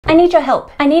I need your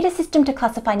help. I need a system to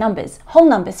classify numbers, whole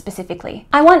numbers specifically.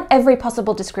 I want every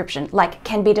possible description, like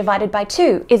can be divided by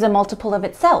 2, is a multiple of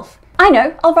itself. I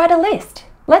know, I'll write a list.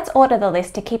 Let's order the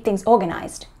list to keep things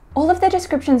organized. All of the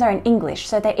descriptions are in English,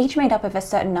 so they're each made up of a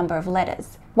certain number of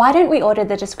letters. Why don't we order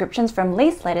the descriptions from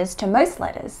least letters to most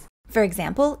letters? For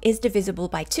example, is divisible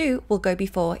by 2 will go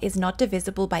before is not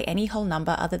divisible by any whole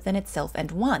number other than itself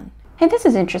and 1. Hey, this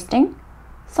is interesting.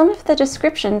 Some of the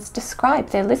descriptions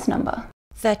describe their list number.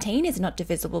 13 is not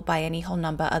divisible by any whole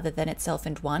number other than itself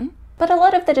and 1. But a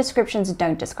lot of the descriptions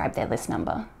don't describe their list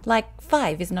number. Like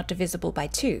 5 is not divisible by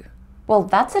 2. Well,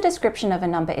 that's a description of a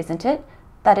number, isn't it?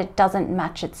 That it doesn't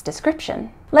match its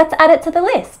description. Let's add it to the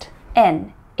list.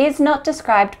 N is not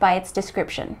described by its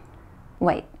description.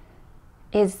 Wait,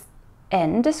 is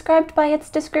N described by its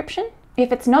description?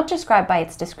 If it's not described by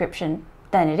its description,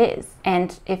 then it is.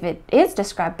 And if it is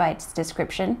described by its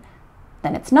description,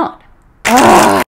 then it's not.